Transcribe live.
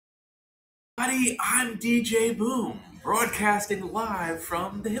Buddy, I'm DJ Boom, broadcasting live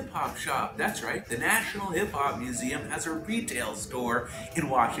from the Hip Hop Shop. That's right, the National Hip Hop Museum has a retail store in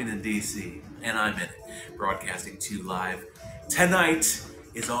Washington, D.C., and I'm in it, broadcasting to you live. Tonight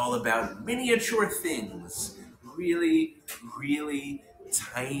is all about miniature things, really, really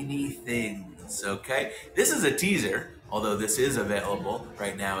tiny things, okay? This is a teaser, although this is available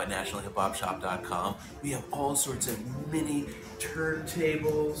right now at nationalhiphopshop.com. We have all sorts of mini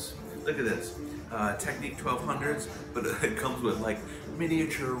turntables. Look at this. Technique 1200s, but it comes with like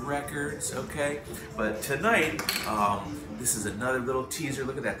miniature records, okay? But tonight, this is another little teaser.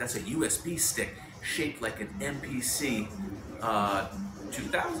 Look at that. That's a USB stick shaped like an MPC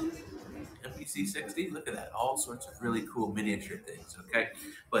 2000? MPC 60? Look at that. All sorts of really cool miniature things, okay?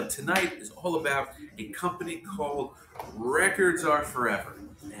 But tonight is all about a company called Records Are Forever.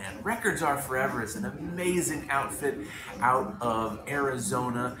 And Records Are Forever is an amazing outfit out of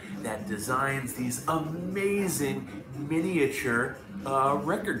Arizona that designs these amazing miniature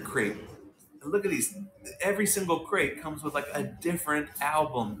record crate. And look at these. Every single crate comes with like a different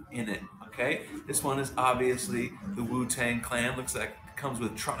album in it, okay? This one is obviously the Wu-Tang Clan. Looks like it comes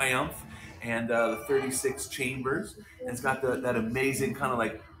with Triumph and the 36 Chambers. And it's got that amazing kind of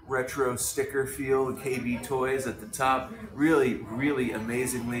like retro sticker feel, the KB Toys at the top. Really, really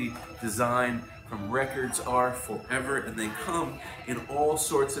amazingly designed from Records Are Forever, and they come in all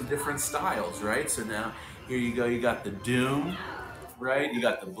sorts of different styles, right? So now, here you go, you got the Doom, right? You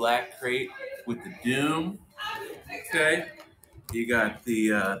got the black crate with the Doom, okay? You got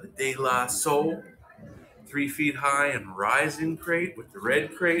the De La Soul, 3 feet high and rising crate with the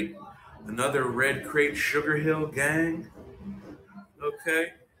red crate. Another red crate, Sugar Hill Gang,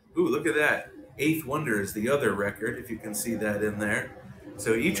 okay? Ooh, look at that. Eighth Wonder is the other record, if you can see that in there.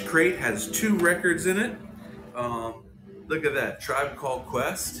 So each crate has 2 records in it. Look at that. Tribe Called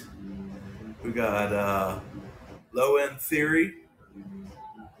Quest. We got Low End Theory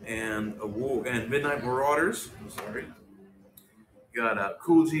and Midnight Marauders. Sorry. Got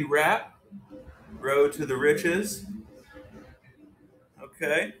Cool G Rap, Road to the Riches.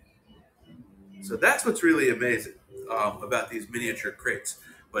 Okay. So that's what's really amazing about these miniature crates.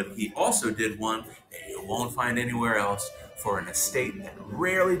 But he also did one that you won't find anywhere else for an estate that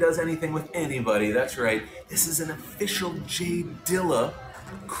rarely does anything with anybody. That's right. This is an official J Dilla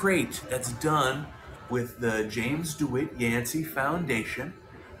crate that's done with the James DeWitt Yancey Foundation.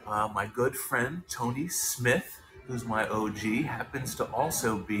 My good friend Tony Smith, who's my OG, happens to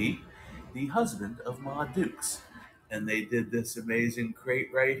also be the husband of Ma Dukes. And they did this amazing crate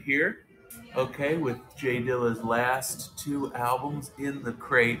right here. Okay, with J Dilla's last 2 albums in the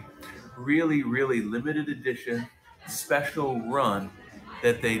crate. Really, really limited edition, special run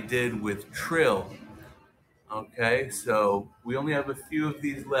that they did with Trill. Okay, so we only have a few of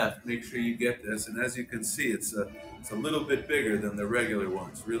these left. Make sure you get this. And as you can see, it's a little bit bigger than the regular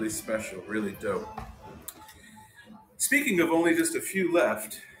ones. Really special, really dope. Speaking of only just a few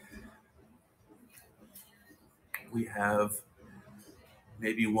left, we have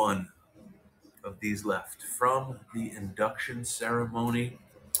maybe one of these left from the induction ceremony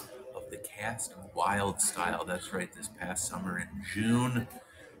of the cast of Wild Style. That's right, this past summer in June,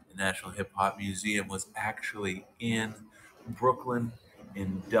 the National Hip Hop Museum was actually in Brooklyn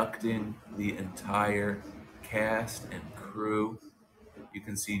inducting the entire cast and crew. You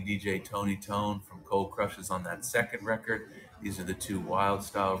can see DJ Tony Tone from Cold Crushes on that second record. These are the 2 Wild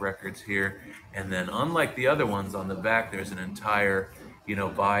Style records here. And then unlike the other ones on the back, there's an entire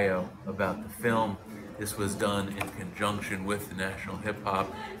bio about the film. This was done in conjunction with the National Hip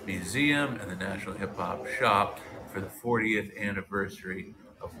Hop Museum and the National Hip Hop Shop for the 40th anniversary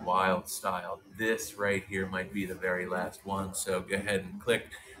of Wild Style. This right here might be the very last one, so go ahead and click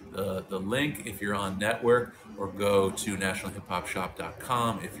the link if you're on network, or go to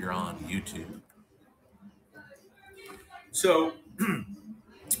nationalhiphopshop.com if you're on YouTube. So,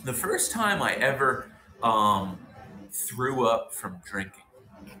 the first time I ever threw up from drinking.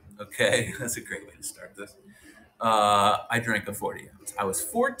 Okay, that's a great way to start this. I drank a 40 ounce. I was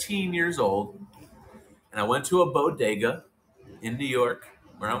 14 years old, and I went to a bodega in New York,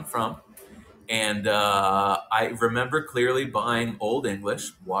 where I'm from, and I remember clearly buying Old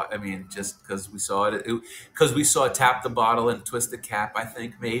English. I mean, just because we saw it, because we saw Tap the Bottle and Twist the Cap, I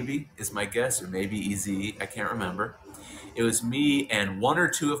think maybe, is my guess, or maybe Easy, I can't remember. It was me and 1 or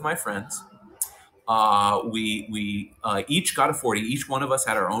 2 of my friends. We each got a 40. Each one of us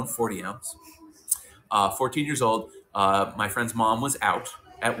had our own 40 ounce. 14 years old. My friend's mom was out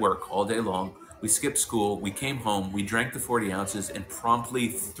at work all day long. We skipped school. We came home. We drank the 40 ounces and promptly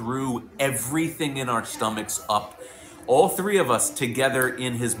threw everything in our stomachs up all three of us together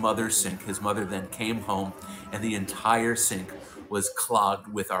in his mother's sink. His mother then came home, and the entire sink was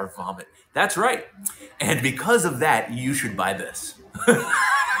clogged with our vomit. That's right. And because of that, you should buy this.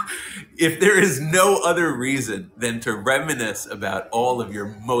 If there is no other reason than to reminisce about all of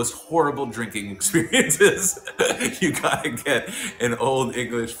your most horrible drinking experiences, you gotta get an Old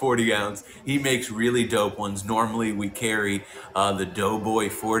English 40 ounce. He makes really dope ones. Normally we carry the Doughboy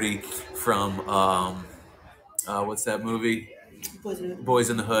 40 from, what's that movie? Boys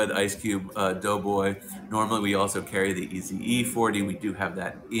in the Hood, Ice Cube, Doughboy. Normally we also carry the Eazy-E 40. We do have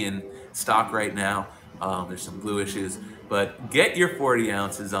that in stock right now. There's some blue issues, but get your 40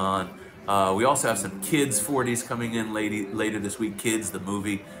 ounces on. We also have some kids 40s coming in later this week. Kids, the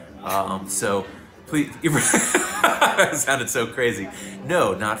movie. So please, it sounded so crazy.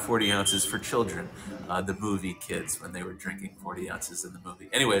 No, not 40 ounces for children. The movie Kids, when they were drinking 40 ounces in the movie.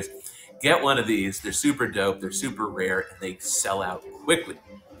 Anyways, get one of these. They're super dope. They're super rare, and they sell out quickly.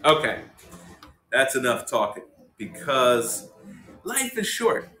 Okay, that's enough talking, because life is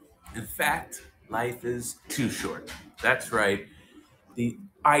short. In fact, life is too short. That's right. The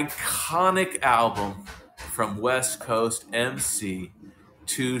iconic album from West Coast MC,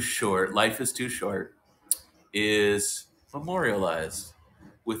 Too Short, Life is Too Short, is memorialized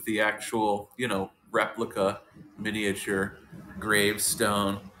with the actual, replica miniature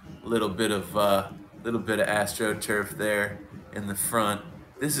gravestone, little bit of AstroTurf there in the front.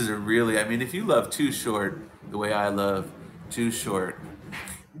 This is if you love Too Short the way I love Too Short,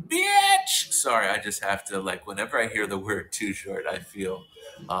 bitch. Sorry, I just have to, whenever I hear the word Too Short, I feel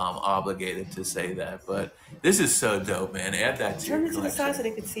obligated to say that. But this is so dope, man. Add that to your Turn it to the collection. side so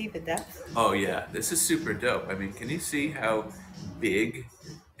they could see the depth. Oh yeah, this is super dope. Can you see how big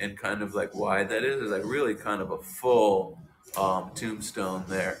and kind of wide that is? It's really kind of a full tombstone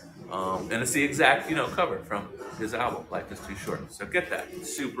there. And it's the exact, cover from his album, Life is Too Short. So get that.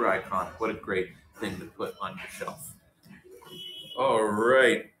 It's super iconic. What a great thing to put on your shelf. All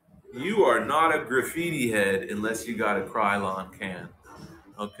right. You are not a graffiti head unless you got a Krylon can.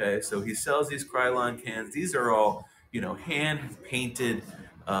 Okay, so he sells these Krylon cans. These are all, hand painted,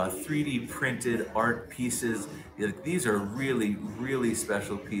 3D printed art pieces. These are really, really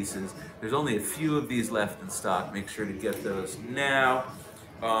special pieces. There's only a few of these left in stock. Make sure to get those now.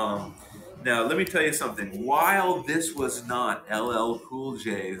 Now, let me tell you something. While this was not LL Cool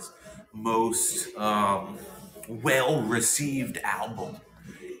J's most well-received album,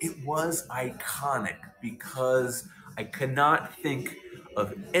 it was iconic because I cannot think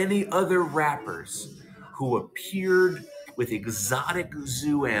of any other rappers who appeared with exotic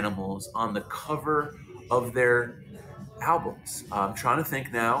zoo animals on the cover of their albums. I'm trying to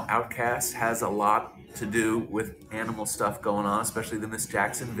think now. Outkast has a lot to do with animal stuff going on, especially the Miss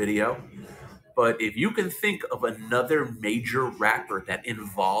Jackson video. But if you can think of another major rapper that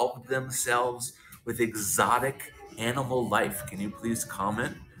involved themselves with exotic animal life, can you please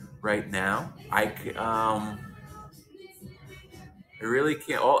comment right now? I really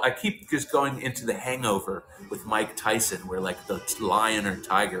can't. Oh, I keep just going into The Hangover with Mike Tyson, where the lion or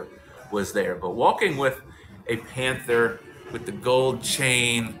tiger was there. But walking with a panther with the gold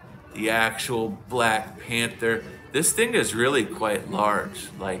chain, the actual Black Panther, this thing is really quite large.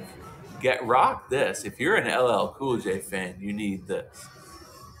 Rock this. If you're an LL Cool J fan, you need this.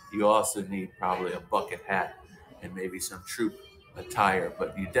 You also need probably a bucket hat and maybe some troop attire,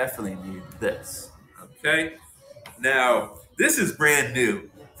 but you definitely need this. Okay? Now, this is brand new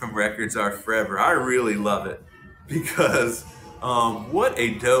from Records Are Forever. I really love it because what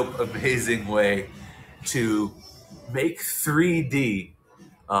a dope, amazing way to make 3D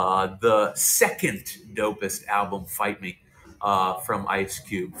the second dopest album, Fight Me, from Ice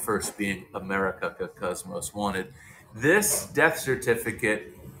Cube, first being America Cause Most Wanted. This Death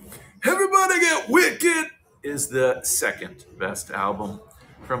Certificate, Everybody Get Wicked, is the second best album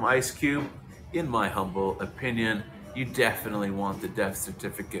from Ice Cube. In my humble opinion, you definitely want the Death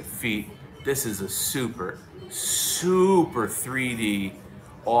Certificate feat. This is a super, super 3D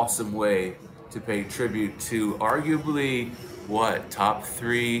awesome way to pay tribute to arguably, top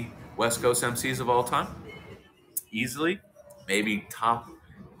 3 West Coast MCs of all time? Easily. Maybe top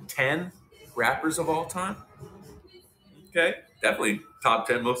 10 rappers of all time? Okay, definitely top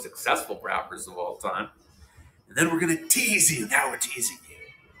 10 most successful rappers of all time. And then we're going to tease you. Now we're teasing you.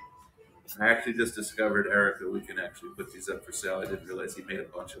 I actually just discovered, Erica, we can actually put these up for sale. I didn't realize he made a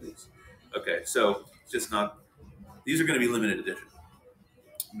bunch of these. Okay, so these are going to be limited edition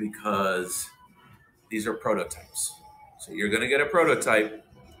because these are prototypes. So you're going to get a prototype.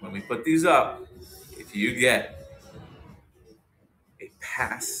 When we put these up, if you get a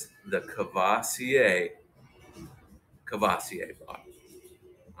Pass the Cavassier bottle.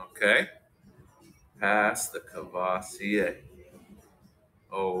 Okay? Pass the Cavassier.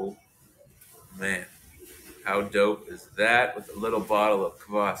 Oh, man. How dope is that with a little bottle of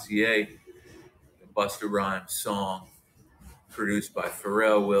Cavassier, the Busta Rhymes song produced by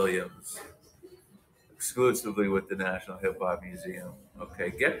Pharrell Williams, exclusively with the National Hip Hop Museum.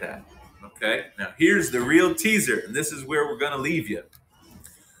 Okay, get that. Okay, now here's the real teaser, and this is where we're going to leave you.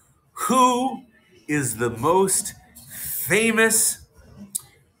 Who is the most famous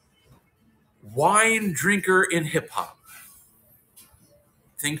wine drinker in hip hop?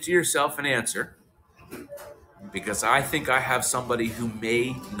 Think to yourself an answer, because I think I have somebody who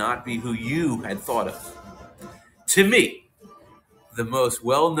may not be who you had thought of. To me, the most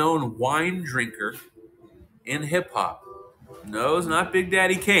well-known wine drinker in hip-hop, no, it's not Big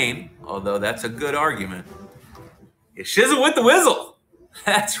Daddy Kane, although that's a good argument. It's Shizzle with the Whizzle.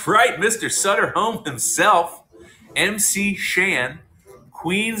 That's right, Mr. Sutter Home himself, MC Shan,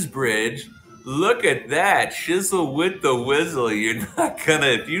 Queensbridge. Look at that, Shizzle with the Whizzle. You're not gonna,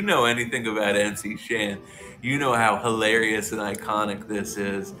 if you know anything about MC Shan, you know how hilarious and iconic this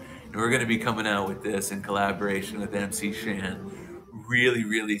is. And we're gonna be coming out with this in collaboration with MC Shan really,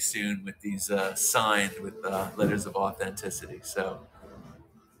 really soon with these signed with letters of authenticity. So.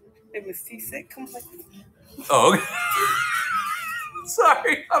 It was seasick. Come on. Oh, okay.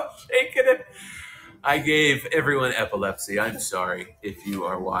 Sorry, I'm shaking it. I gave everyone epilepsy. I'm sorry if you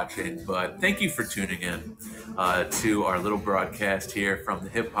are watching, but thank you for tuning in to our little broadcast here from the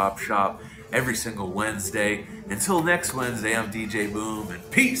Hip Hop Shop every single Wednesday. Until next Wednesday, I'm DJ Boom,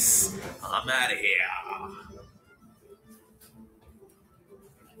 and peace. I'm out of here.